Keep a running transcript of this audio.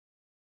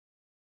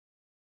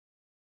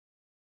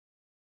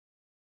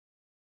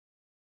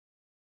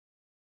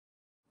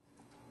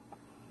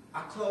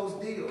I close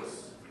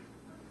deals.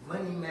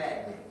 Money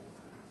magnet.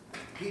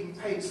 Getting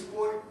paid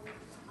sport.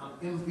 I'm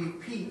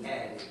MVP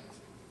at it.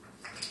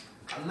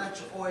 I'm not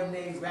your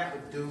ordinary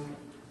rapper, dude.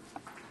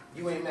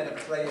 You ain't met a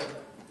player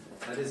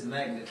of this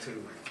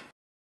magnitude.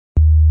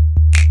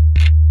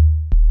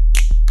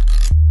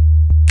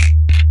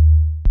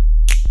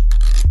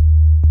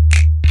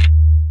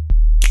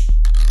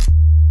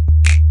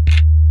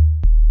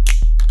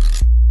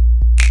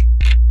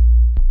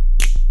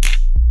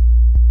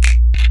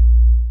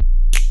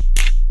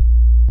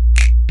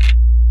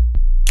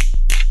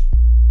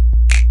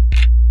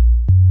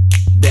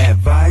 That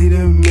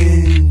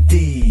vitamin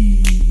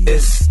D,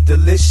 it's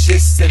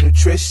delicious and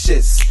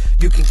nutritious.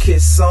 You can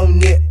kiss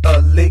on it or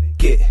lick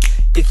it.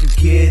 If you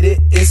get it,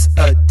 it's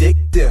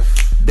addictive.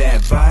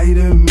 That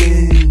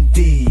vitamin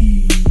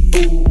D,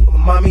 ooh,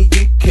 mommy,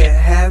 you can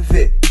have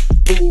it.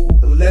 Ooh,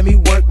 let me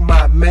work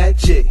my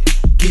magic.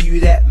 Give you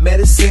that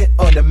medicine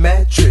on the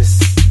mattress.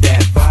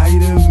 That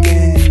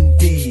vitamin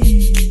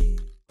D.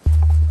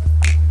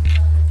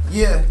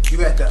 Yeah,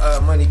 you at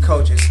the Money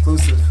Coach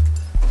exclusive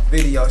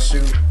video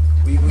shoot.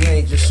 We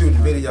ain't just shooting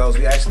videos,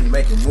 we actually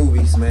making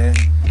movies, man.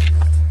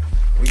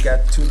 We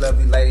got two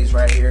lovely ladies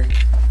right here,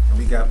 and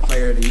we got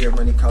Player of the Year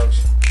Money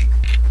Coach.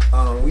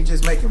 We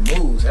just making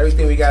moves.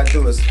 Everything we gotta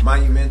do is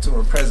monumental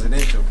and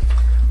presidential.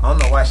 I don't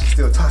know why she's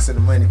still tossing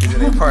the money, because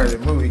it ain't part of the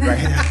movie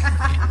right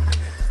now.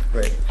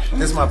 But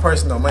this is my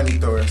personal money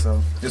thrower,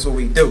 so this is what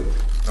we do.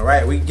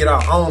 Alright, we get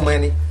our own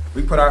money,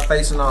 we put our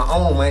face on our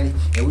own money,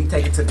 and we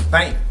take it to the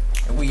bank,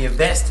 and we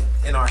invest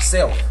it in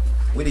ourselves.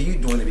 What are you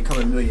doing to become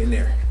a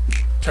millionaire?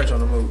 Church on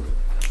the Move.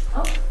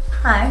 Oh,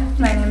 hi,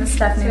 my name is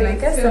Stephanie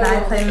Myke, and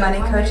I play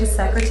Money Coach's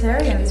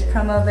secretary in this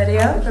promo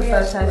video for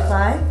Bowtie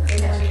Fly.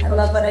 I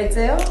love what I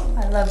do.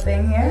 I love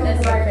being here. I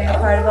love being a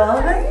part of all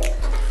of it.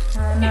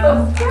 And, I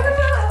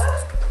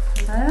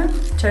don't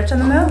know, Church on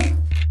the Move.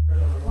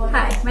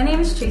 Hi, my name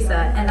is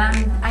Teresa, and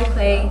I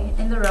play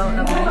in the role of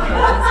Money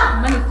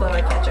Coach's money floor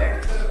catcher.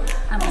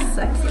 I'm a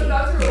sexy,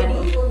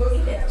 pretty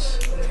bitch.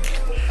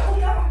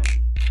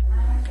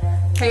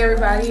 Hey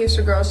everybody, it's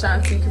your girl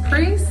Shanti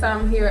Caprice.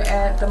 I'm here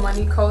at the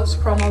Money Coach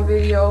promo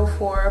video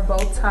for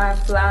Bowtie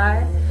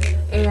Fly,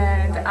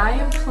 and I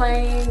am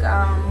playing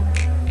I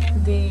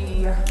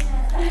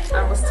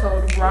was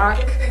told,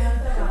 rock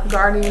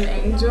guardian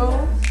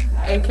angel,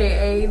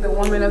 aka the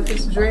woman of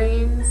his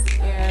dreams,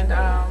 and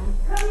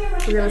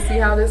we're gonna see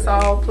how this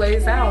all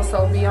plays out.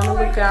 So be on the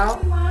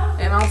lookout,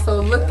 and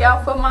also look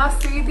out for my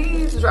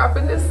CDs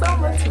dropping this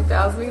summer,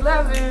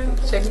 2011.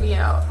 Check me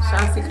out,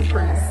 Shanti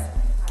Caprice.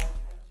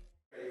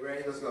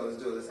 Let's go, let's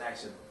do it, let's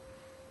action.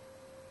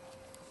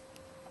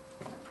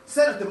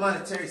 Set up the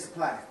monetary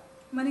supply.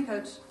 Money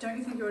Coach, don't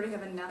you think you already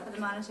have enough of the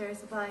monetary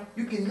supply?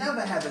 You can never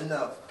have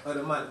enough of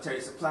the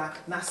monetary supply.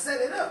 Now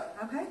set it up.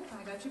 Okay,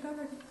 I got you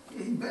covered.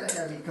 Yeah, you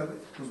better have me covered.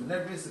 Because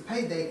whenever it's a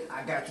payday,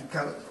 I got you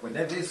covered.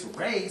 Whenever it's a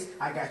raise,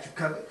 I got you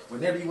covered.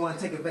 Whenever you want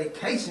to take a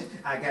vacation,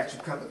 I got you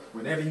covered.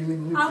 Whenever you need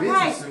a new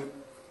business suit,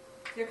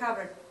 You're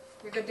covered.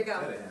 You're good to go.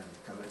 better have me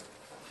covered.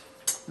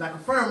 Now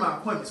confirm my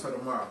appointments for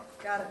tomorrow.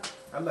 Got it.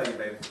 I love you,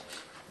 baby.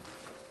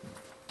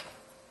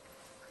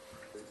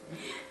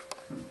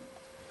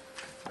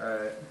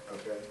 Alright,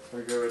 okay.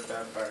 We're good with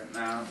that part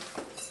now.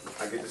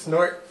 I get to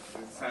snort.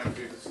 It's time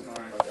for you to snort.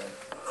 Okay.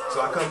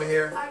 So I come in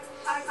here,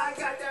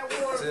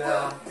 sit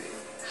down,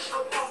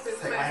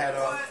 take my hat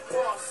off.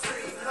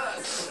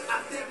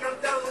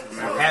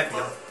 I'm happy.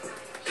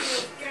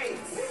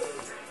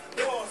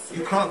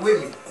 You crunk with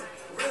me.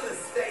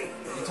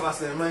 You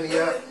tossing the money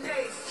up,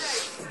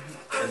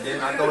 and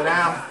then I go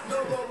down. You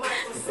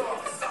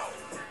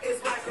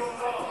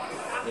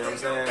know what I'm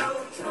saying?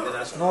 And then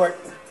I snort.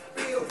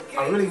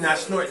 I'm really not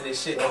snorting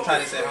this shit. Don't try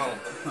this at home.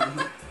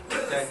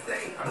 Okay?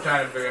 I'm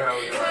trying to figure out how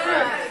we're doing.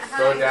 Alright,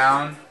 go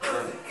down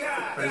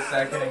for a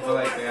second and go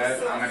like that.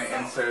 I'm going to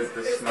insert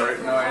the snort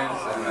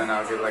noise, and then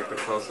I'll get like the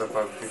close-up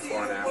of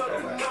before and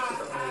after.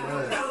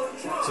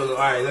 So,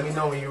 alright, let me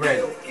know when you're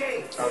ready.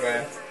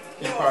 Okay,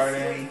 keep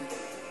partying.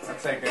 I'll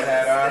take your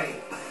hat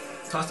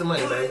off. Toss the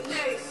money, baby.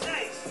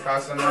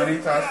 Toss the money,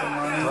 toss the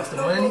money. Toss the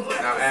money.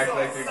 Now act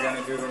like you're going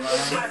to do the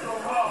money.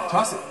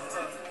 Toss it.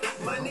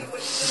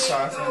 Keep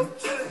tossing.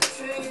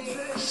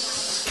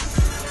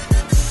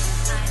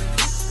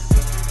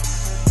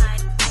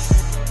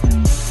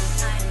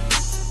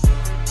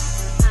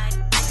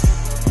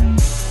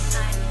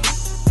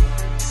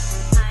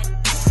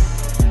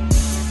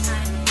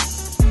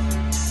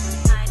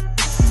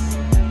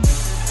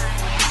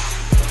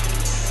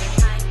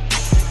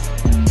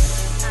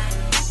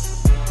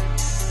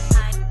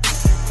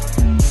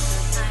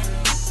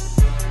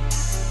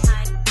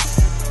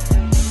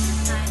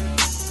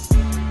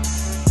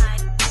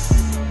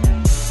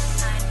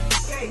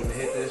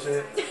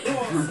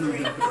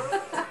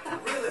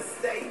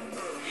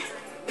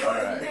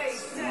 Alright,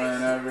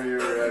 whenever you're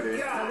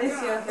ready. At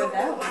least you have for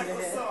that one to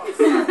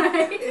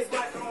hit.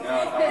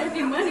 That'd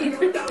be money.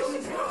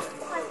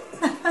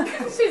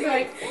 She's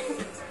like,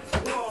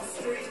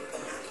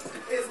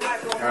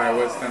 Alright,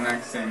 what's the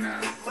next thing now?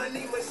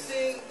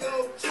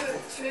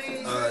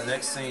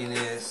 Next scene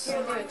is. You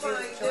gonna do a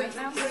joint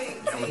now?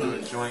 I'm gonna do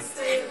a joint.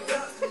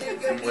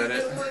 I'm with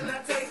it.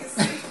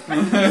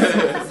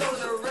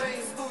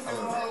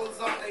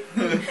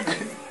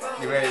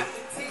 You ready?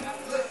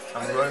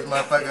 I'm gonna roll this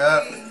motherfucker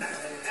up.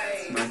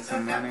 Make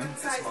some money.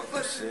 Smoke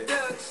this shit.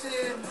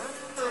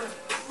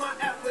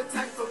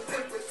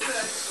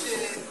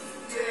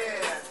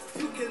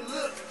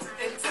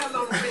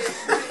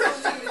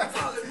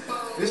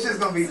 This shit's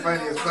gonna be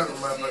funny as fuck when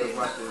motherfuckers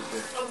watch this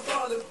shit.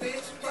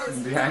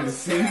 Behind the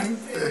scenes.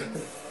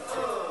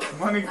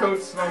 Money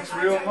Coach smokes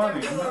real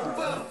money.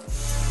 Huh?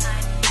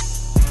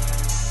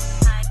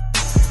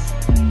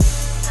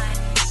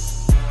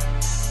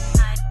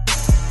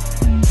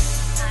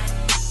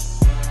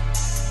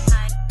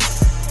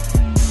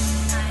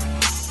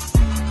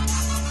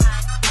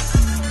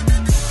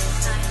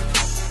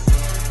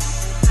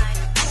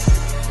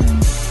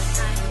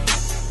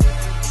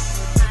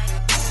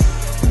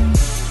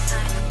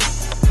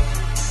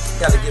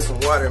 Gotta get some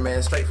water,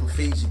 man, straight from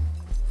Fiji.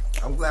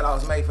 I'm glad I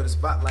was made for the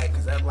spotlight,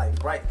 because that light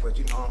bright, but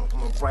you know,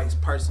 I'm a bright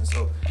person,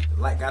 so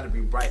the light gotta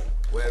be bright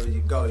wherever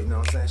you go, you know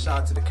what I'm saying?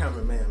 Shout out to the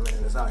cameraman,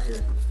 man, that's out here.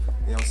 You know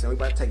what I'm saying? We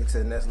about to take it to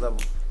the next level.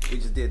 We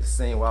just did the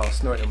scene while I was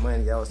snorting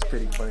money. That was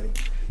pretty funny.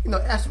 You know,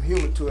 add some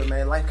humor to it,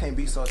 man. Life can't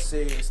be so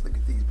serious. Look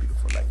at these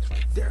beautiful ladies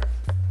right there.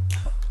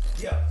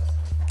 Yeah.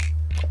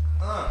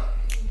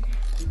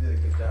 She did a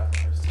good job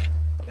for herself.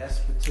 That's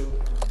for two.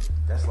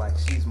 That's like,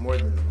 she's more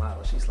than a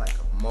model. She's like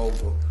a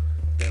mogul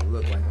that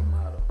look like a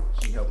model.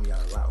 She helped me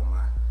out a lot with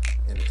my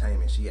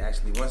entertainment. She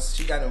actually, once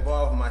she got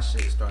involved with my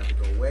shit, it started to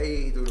go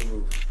way through the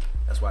roof.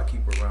 That's why I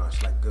keep her around.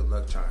 She's like a good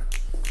luck charm.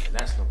 And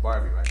that's for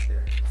Barbie right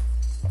there.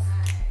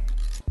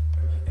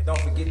 And don't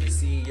forget the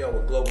CEO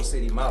of Global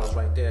City Models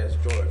right there. It's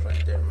George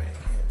right there, man.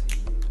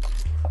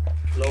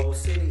 Global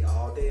City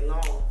all day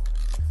long,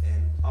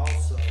 and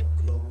also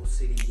Global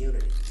City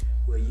Unity.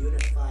 We're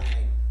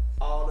unifying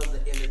all of the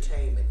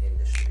entertainment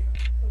industry,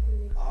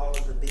 all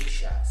of the big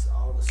shots,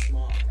 all of the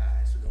small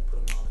guys. We're gonna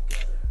put them all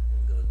together and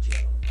we're gonna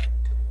gel them right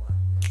into one.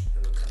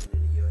 And we're coming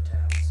into your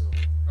town soon.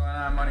 Going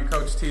on Money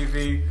Coach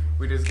TV.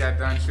 We just got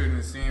done shooting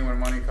the scene where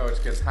Money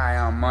Coach gets high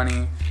on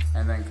money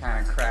and then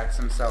kind of cracks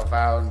himself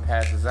out and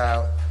passes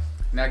out.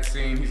 Next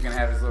scene, he's gonna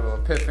have his little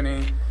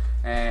epiphany,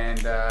 and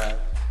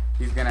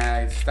he's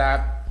gonna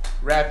stop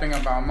rapping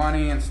about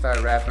money and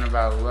start rapping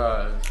about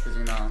love, because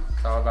you know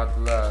it's all about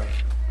the love.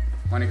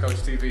 Money Coach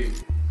TV.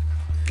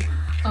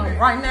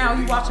 Right now,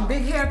 you watching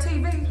Big Hair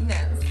TV?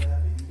 Yes.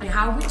 And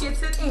how we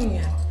get it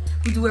in?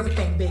 We do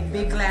everything big.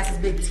 Big glasses,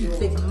 big teeth,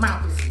 big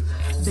mouths,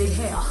 big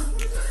hair.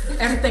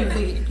 Everything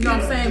big. You know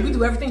what I'm saying? We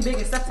do everything big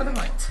except for the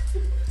right.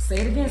 Say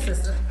it again,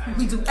 sister.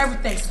 We do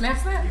everything snap,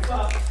 snap.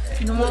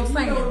 You know what I'm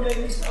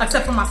saying?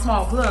 Except for my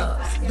small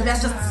gloves. But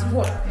that's just to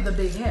support the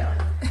big hair.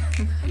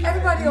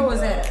 Everybody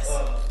always asks,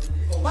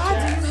 why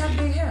do you have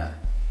big hair?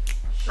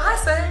 I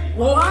say,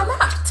 well, why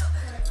not?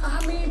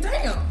 I mean,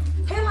 damn.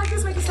 Hair like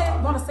this make you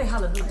want to say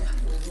hallelujah.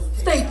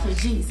 Thank you,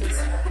 Jesus.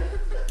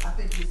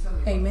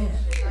 Amen.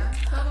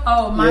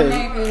 Oh, my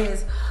name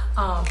is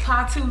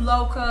Patu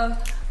Loca,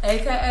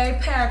 a.k.a.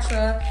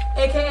 Patra,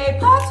 a.k.a.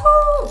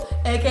 Patu,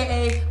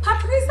 a.k.a.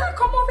 Patricia.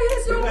 Come over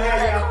here, so Y'all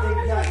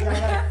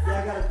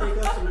gotta think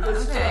of some good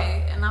stuff.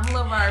 Okay, and I'm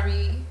Lil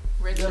Barbie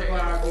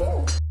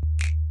Richard.